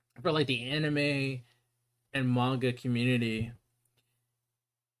 for like the anime and manga community,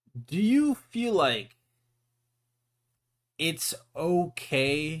 do you feel like it's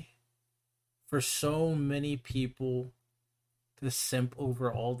okay for so many people to simp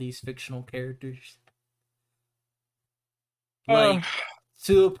over all these fictional characters? Uh, Like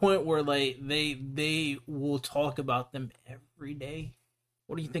to the point where like they will talk about them every day.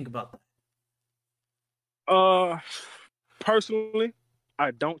 What do you think about that? uh, personally,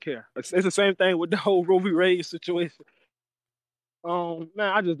 I don't care. It's the same thing with the whole Roe v. Wade situation. Man,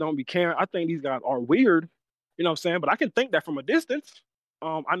 I just don't be caring. I think these guys are weird, you know what I'm saying? But I can think that from a distance.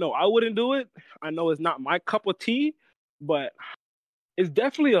 I know I wouldn't do it. I know it's not my cup of tea, but it's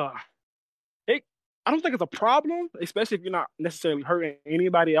definitely it. I don't think it's a problem, especially if you're not necessarily hurting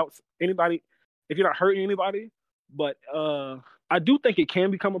anybody else. If you're not hurting anybody, but I do think it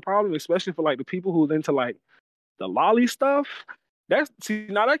can become a problem, especially for like the people who's into like the lolly stuff. That's see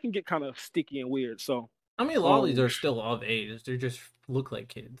now that can get kind of sticky and weird. So, I mean, lollies um, are still of age. They just look like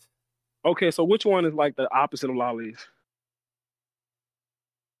kids. okay, so which one is like the opposite of lollies?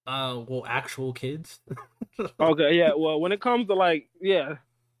 Well, actual kids. Okay, yeah. Well, when it comes to like, yeah,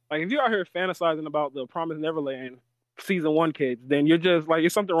 like if you're out here fantasizing about the Promised Neverland season 1 kids, then you're just like,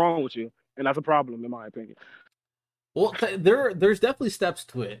 there's something wrong with you, and that's a problem in my opinion. Well, there's definitely steps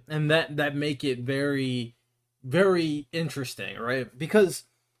to it, and that make it very, very interesting, right? Because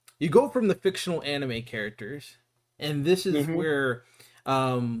you go from the fictional anime characters, and this is Hmm. where,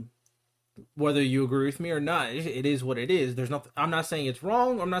 um, whether you agree with me or not, it is what it is. There's nothing. I'm not saying it's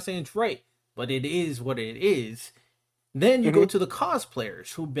wrong. I'm not saying it's right, but it is what it is. Then you go Hmm. to the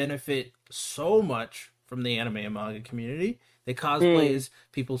cosplayers who benefit so much from the anime and manga community. They cosplay Mm. as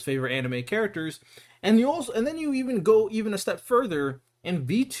people's favorite anime characters, and then you even go even a step further in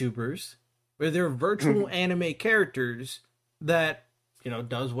VTubers, where they're virtual Hmm. anime characters that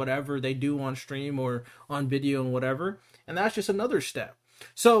does whatever they do on stream or on video and whatever, and that's just another step.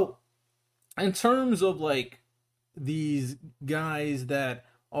 So in terms of like these guys that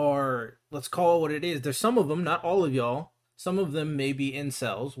are, let's call it what it is, there's some of them, not all of y'all, some of them may be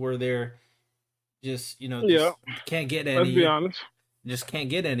incels where they're just Yeah, just can't get let's be any, honest. just can't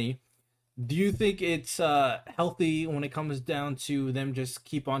get any. Do you think it's healthy when it comes down to them just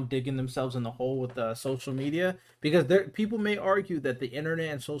keep on digging themselves in the hole with social media? Because people may argue that the internet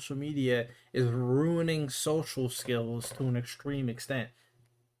and social media is ruining social skills to an extreme extent.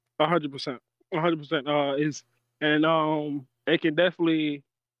 100%, 100%. Is and it can definitely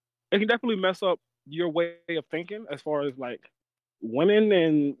mess up your way of thinking as far as like women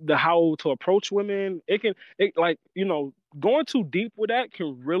and the how to approach women. It like going too deep with that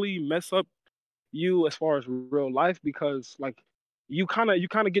can really mess up you as far as real life because like you kind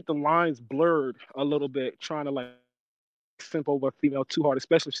of get the lines blurred a little bit trying to like simp over a female too hard,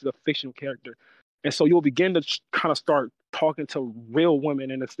 especially if she's a fictional character. And so you'll begin to kind of start talking to real women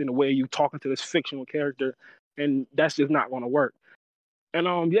in a way you talking to this fictional character, and that's just not going to work.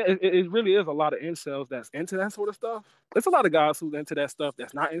 And yeah, it really is a lot of incels that's into that sort of stuff. There's a lot of guys who's into that stuff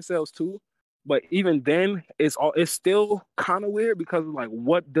that's not incels too. But even then, it's still kind of weird because like,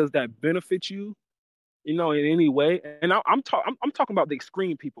 what does that benefit you? In any way. And I'm talking about the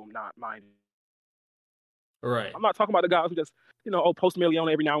extreme people, not mine. Right. I'm not talking about the guys who just, post a million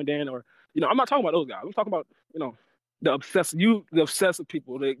every now and then, or, I'm not talking about those guys. I'm talking about, the obsessive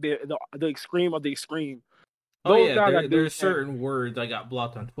people, the extreme of the extreme. Oh Those yeah, guys I do there's think, certain words I got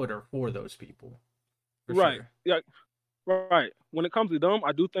blocked on Twitter for those people, for right, sure. yeah, right. When it comes to them,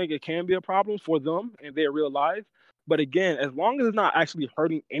 I do think it can be a problem for them in their real life. But again, as long as it's not actually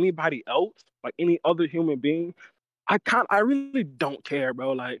hurting anybody else, like any other human being, I really don't care,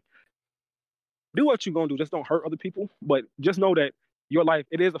 bro. Like, do what you're gonna do. Just don't hurt other people. But just know that your life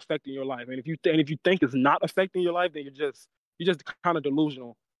it is affecting your life. And if you think it's not affecting your life, then you're just kind of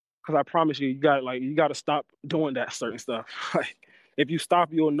delusional. Because I promise you, you gotta stop doing that certain stuff. Like if you stop,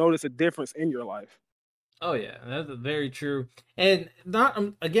 you'll notice a difference in your life. Oh yeah, that's very true. And not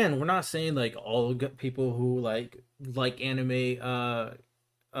again, we're not saying like all people who like anime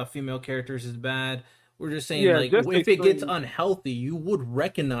female characters is bad. We're just saying Yeah, like just if it gets extreme. unhealthy, you would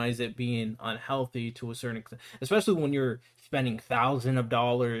recognize it being unhealthy to a certain extent, especially when you're spending thousands of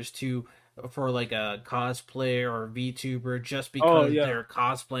dollars to for like a cosplayer or VTuber just Oh because yeah. they're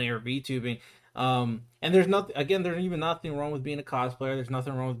cosplaying or VTubing. And there's nothing again. There's even nothing wrong with being a cosplayer. There's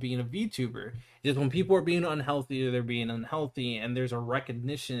nothing wrong with being a VTuber. Just when people are being unhealthy, they're being unhealthy, and there's a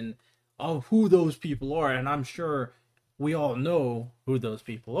recognition of who those people are. And I'm sure we all know who those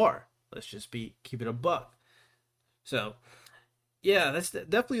people are. Let's just be keep it a buck. So yeah, that's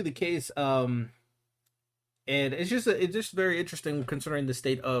definitely the case. And it's just very interesting considering the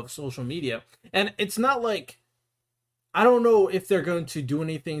state of social media. And it's not like I don't know if they're going to do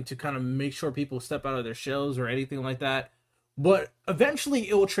anything to kind of make sure people step out of their shells or anything like that. But eventually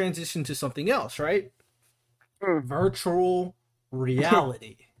it will transition to something else, right? Mm. Virtual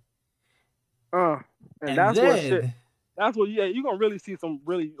reality. uh, and And that's what shit. then That's what yeah, you're gonna really see some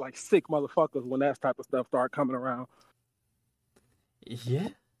really like sick motherfuckers when that type of stuff start coming around. yeah,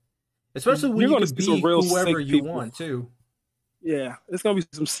 especially when You're you gonna could see some be real whoever sick you people. want too. Yeah, it's gonna be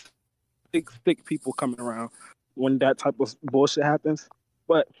some sick people coming around when that type of bullshit happens.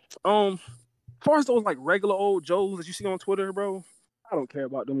 But as far as those like regular old Joes that you see on Twitter, bro, I don't care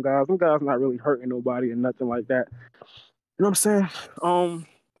about them guys. Them guys not really hurting nobody and nothing like that. You know what I'm saying? Um,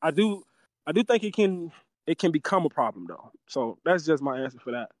 I do, I do think it can become a problem though. So that's just my answer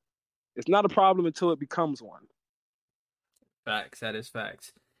for that. It's not a problem until it becomes one. Facts. That is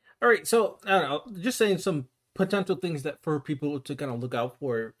facts. All right. So I don't know. Just saying some potential things that for people to kind of look out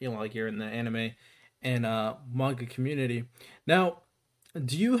for. Like you're in the anime and manga community. Now,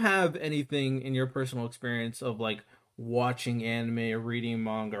 do you have anything in your personal experience of like watching anime or reading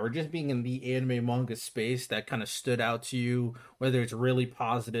manga or just being in the anime manga space that kind of stood out to you, whether it's really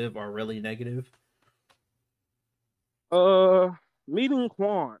positive or really negative? Uh, Meeting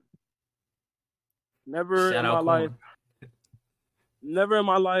Quan. Never Shout in my out life, Quan. never in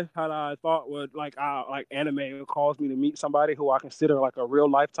my life had I thought would like anime would cause me to meet somebody who I consider like a real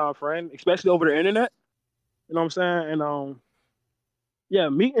lifetime friend, especially over the internet. You know what I'm saying? And yeah,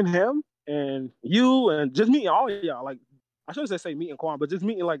 meeting him and you and just meeting all of y'all. Like I shouldn't say meeting Quan, but just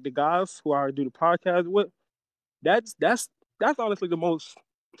meeting like the guys who I do the podcast with. That's honestly the most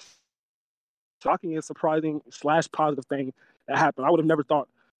shocking and surprising slash positive thing that happened. I would have never thought.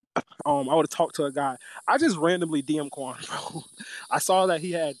 I would have talked to a guy. I just randomly DM Quan, bro. I saw that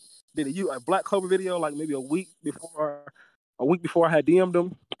he had did a Black Clover video like maybe a week before I had DM'd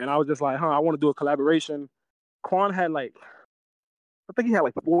him, and I was just like, I want to do a collaboration. Quan had like I think he had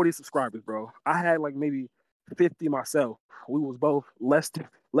like 40 subscribers, bro. I had like maybe 50 myself. We was both less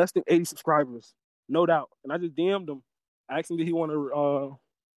than 80 subscribers, no doubt. And I just DM'd him, asked him did he want to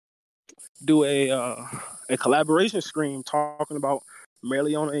do a collaboration stream talking about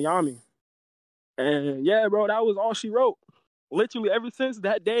Marileona and Yami. And yeah, bro, that was all she wrote. Literally ever since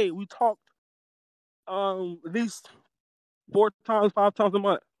that day, we talked at least 4 times, 5 times a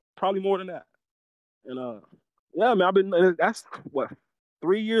month, probably more than that. And yeah, man, that's what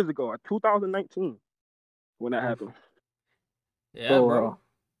 3 years ago, 2019, when that Oof. happened. Yeah, So, bro.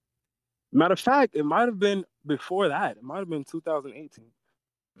 matter of fact, it might have been before that. It might have been 2018.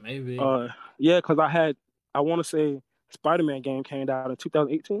 Maybe. Uh, yeah, because I want to say Spider-Man game came out in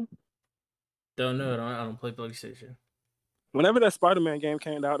 2018. Don't know. I don't play PlayStation. Whenever that Spider-Man game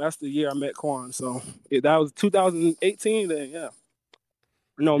came out, that's the year I met Quan. So if that was 2018, then yeah.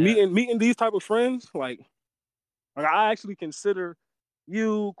 No, Yeah. meeting these type of friends, like I actually consider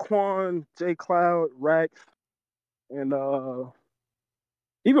you, Quan, J Cloud, Rex, and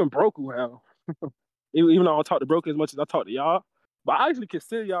even Broku hell. Even though I don't talk to Broku as much as I talk to y'all, but I actually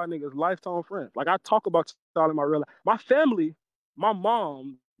consider y'all niggas lifetime friends. Like I talk about y'all in my real life. My family, my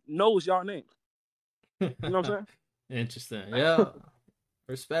mom knows y'all names. You know what I'm Interesting. Yeah. saying?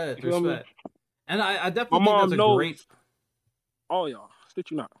 Respect. You feel me? Respect. And I My definitely think that's mom a great knows all y'all.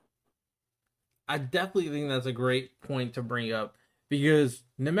 Shit you not. I definitely think that's a great point to bring up because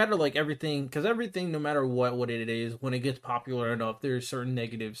no matter like everything, because everything, no matter what it is, when it gets popular enough, there's certain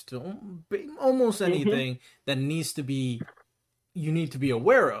negatives to almost Mm-hmm. anything that needs to be you need to be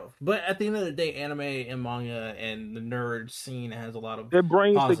aware of. But at the end of the day, anime and manga and the nerd scene has a lot of It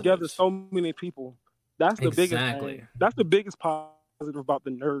brings together positives. so many people. That's the biggest thing. Exactly. That's the biggest positive about the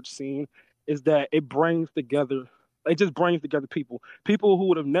nerd scene is that it brings together. It just brings together people. People who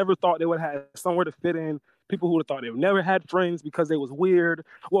would have never thought they would have somewhere to fit in. People who would have thought they've never had friends because they was weird.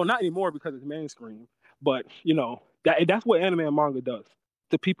 Well, not anymore because it's mainstream. But that's what anime and manga does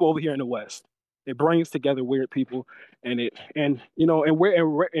to people over here in the West. It brings together weird people, and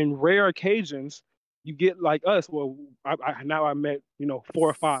in rare occasions you get like us. Well, now I met 4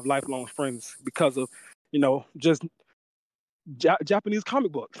 or 5 lifelong friends because of just Japanese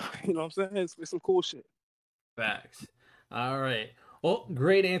comic books. You know what I'm saying? It's some cool shit. Facts. All right. Well,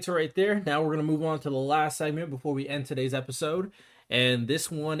 great answer right there. Now we're going to move on to the last segment before we end today's episode. And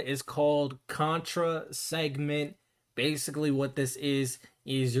this one is called Contra segment. Basically, what this is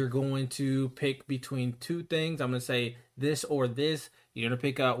you're going to pick between two things. I'm going to say this or this. You're going to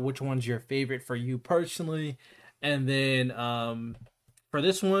pick out which one's your favorite for you personally. And then for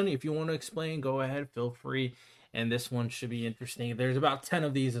this one, if you want to explain, go ahead, feel free. And this one should be interesting. There's about 10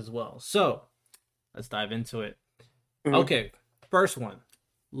 of these as well. So let's dive into it. Mm-hmm. Okay, first one.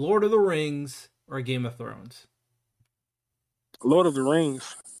 Lord of the Rings or Game of Thrones? Lord of the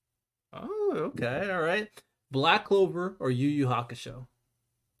Rings. Oh, okay, all right. Black Clover or Yu Yu Hakusho?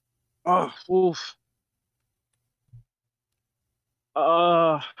 Oh, oof.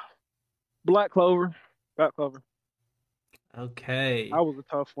 Black Clover. Black Clover. Okay. That was a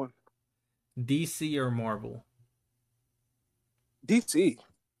tough one. DC or Marvel? DC.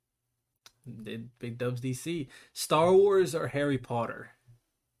 Did Big Dubs DC. Star Wars or Harry Potter?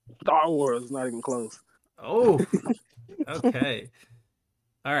 Star Wars, not even close. Oh, okay.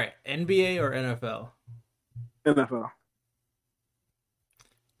 All right. NBA or NFL? NFL.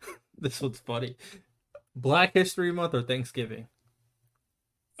 This one's funny. Black History Month or Thanksgiving?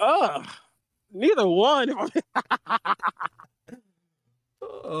 Neither one.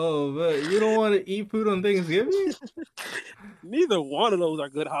 Oh, man. You don't want to eat food on Thanksgiving? Neither one of those are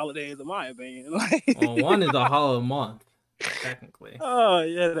good holidays, in my opinion. Well, one is a hollow month, technically. Oh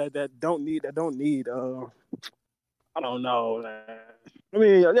yeah, that don't need. I don't know, man. I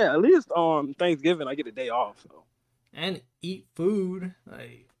mean, yeah, at least on Thanksgiving I get a day off. So. And eat food,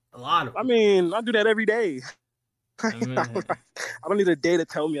 like a lot of. I mean, I do that every day. I mean, I don't need a day to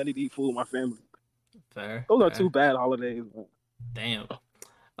tell me I need to eat food with my family. Fair. Those are two bad holidays. Man.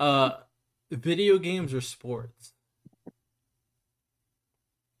 Damn. Video games or sports?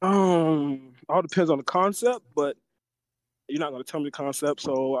 All depends on the concept, but you're not going to tell me the concept,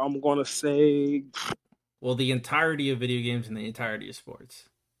 so I'm going to say. Well, the entirety of video games and the entirety of sports.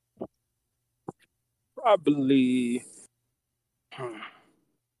 Probably.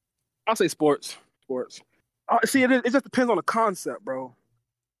 I'll say sports. Sports. See, it just depends on the concept, bro.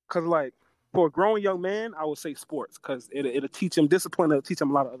 Because, like, for a growing young man, I would say sports because it'll teach him discipline. It'll teach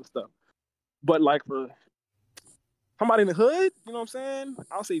him a lot of other stuff. But, like, for somebody in the hood, you know what I'm saying?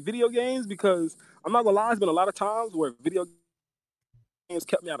 I'll say video games because I'm not going to lie, there's been a lot of times where video games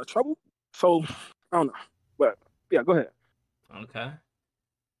kept me out of trouble. So, I don't know. But, yeah, go ahead. Okay.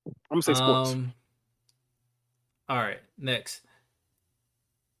 I'm going to say sports. All right, next.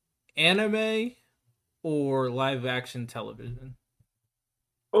 Anime or live action television?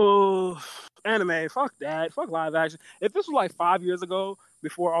 Oh, anime. Fuck that. Fuck live action. If this was like 5 years ago,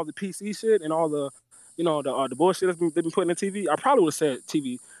 before all the PC shit and all the, the bullshit they've been putting in TV, I probably would have said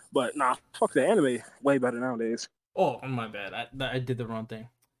TV. But nah, fuck the anime. Way better nowadays. Oh, my bad. I did the wrong thing.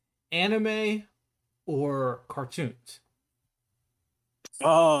 Anime or cartoons?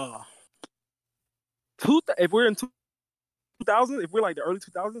 If we're in 2000s, if we're like the early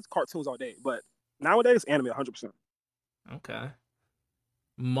 2000s, cartoons all day. But nowadays, anime 100%. Okay.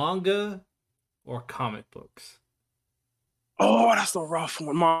 Manga or comic books? Oh, that's a rough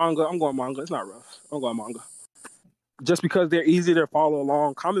one. Manga. I'm going manga. It's not rough. I'm going manga. Just because they're easy to follow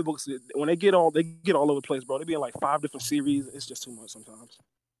along. Comic books, when they get all over the place, bro. They be in like 5 different series. It's just too much sometimes.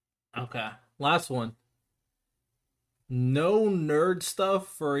 Okay. Last one. No nerd stuff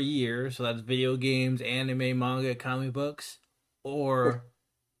for a year, so that's video games, anime, manga, comic books, or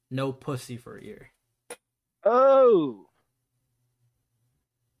no pussy for a year. Oh.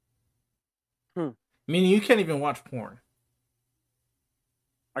 Meaning you can't even watch porn.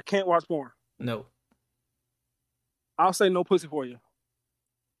 I can't watch porn. No. I'll say no pussy for you.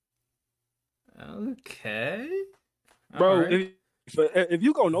 Okay. Bro, right. if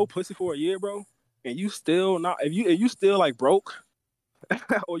you go no pussy for a year, bro, and you still not if you still like broke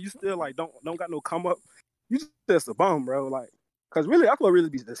or you still like don't got no come up, you just a bum, bro. Like, cause really I could really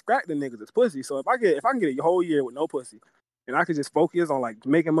be distracting niggas as pussy. So if I can get a whole year with no pussy and I could just focus on like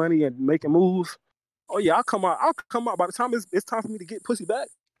making money and making moves, oh yeah, I'll come out by the time it's time for me to get pussy back.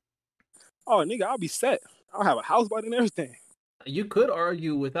 Oh nigga, I'll be set. I'll have a house by then and everything. You could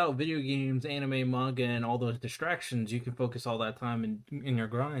argue without video games, anime, manga, and all those distractions, you can focus all that time in your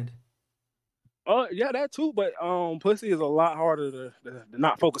grind. Yeah, that too. But pussy is a lot harder to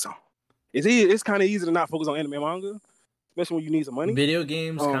not focus on. It's kind of easy to not focus on anime manga, especially when you need some money. Video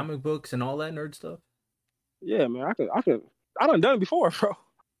games, comic books, and all that nerd stuff. Yeah, man, I done it before, bro.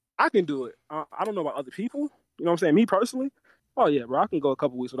 I can do it. I don't know about other people. You know what I'm saying? Me personally, oh yeah, bro, I can go a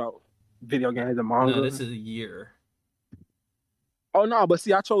couple weeks without video games and No, manga. this is a year. Oh no, but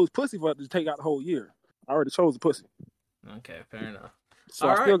see, I chose pussy for it to take out the whole year. I already chose the pussy, Okay, fair enough. so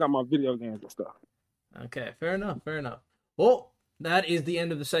All I right. still got my video games and stuff. Okay, fair enough. Fair enough. Well, that is the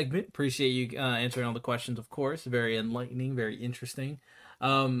end of the segment. Appreciate you answering all the questions, of course. Very enlightening, very interesting.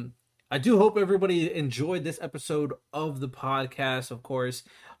 Um, I do hope everybody enjoyed this episode of the podcast, of course.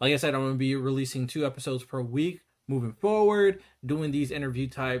 Like I said, I'm going to be releasing 2 episodes per week moving forward, doing these interview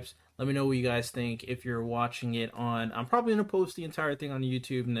types. Let me know what you guys think if you're watching it on. I'm probably going to post the entire thing on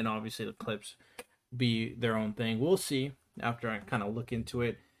YouTube, and then obviously the clips be their own thing. We'll see after I kind of look into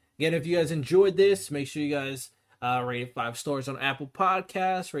it. Again, if you guys enjoyed this, make sure you guys rate it 5 stars on Apple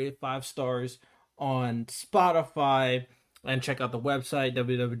Podcasts, rate it 5 stars on Spotify, and check out the website,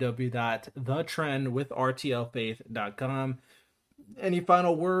 www.thetrendwithrtlfaith.com. Any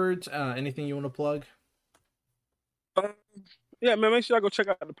final words? Anything you want to plug? Yeah, man, make sure I go check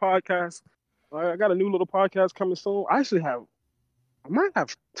out the podcast. I got a new little podcast coming soon. I might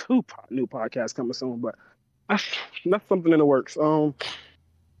have 2 new podcasts coming soon, but that's something in the works.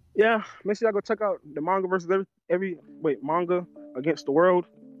 Yeah, make sure y'all go check out the Manga versus Manga Against the World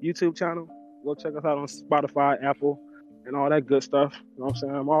YouTube channel. Go check us out on Spotify, Apple, and all that good stuff. You know what I'm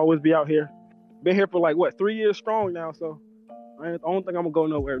saying? I'm always be out here. Been here for 3 years strong now, so I don't think I'm gonna go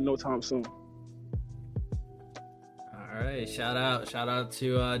nowhere no time soon. All right, shout out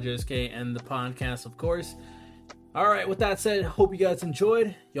to Josuke and the podcast, of course. All right, with that said, hope you guys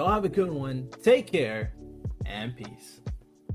enjoyed. Y'all have a good one. Take care and peace.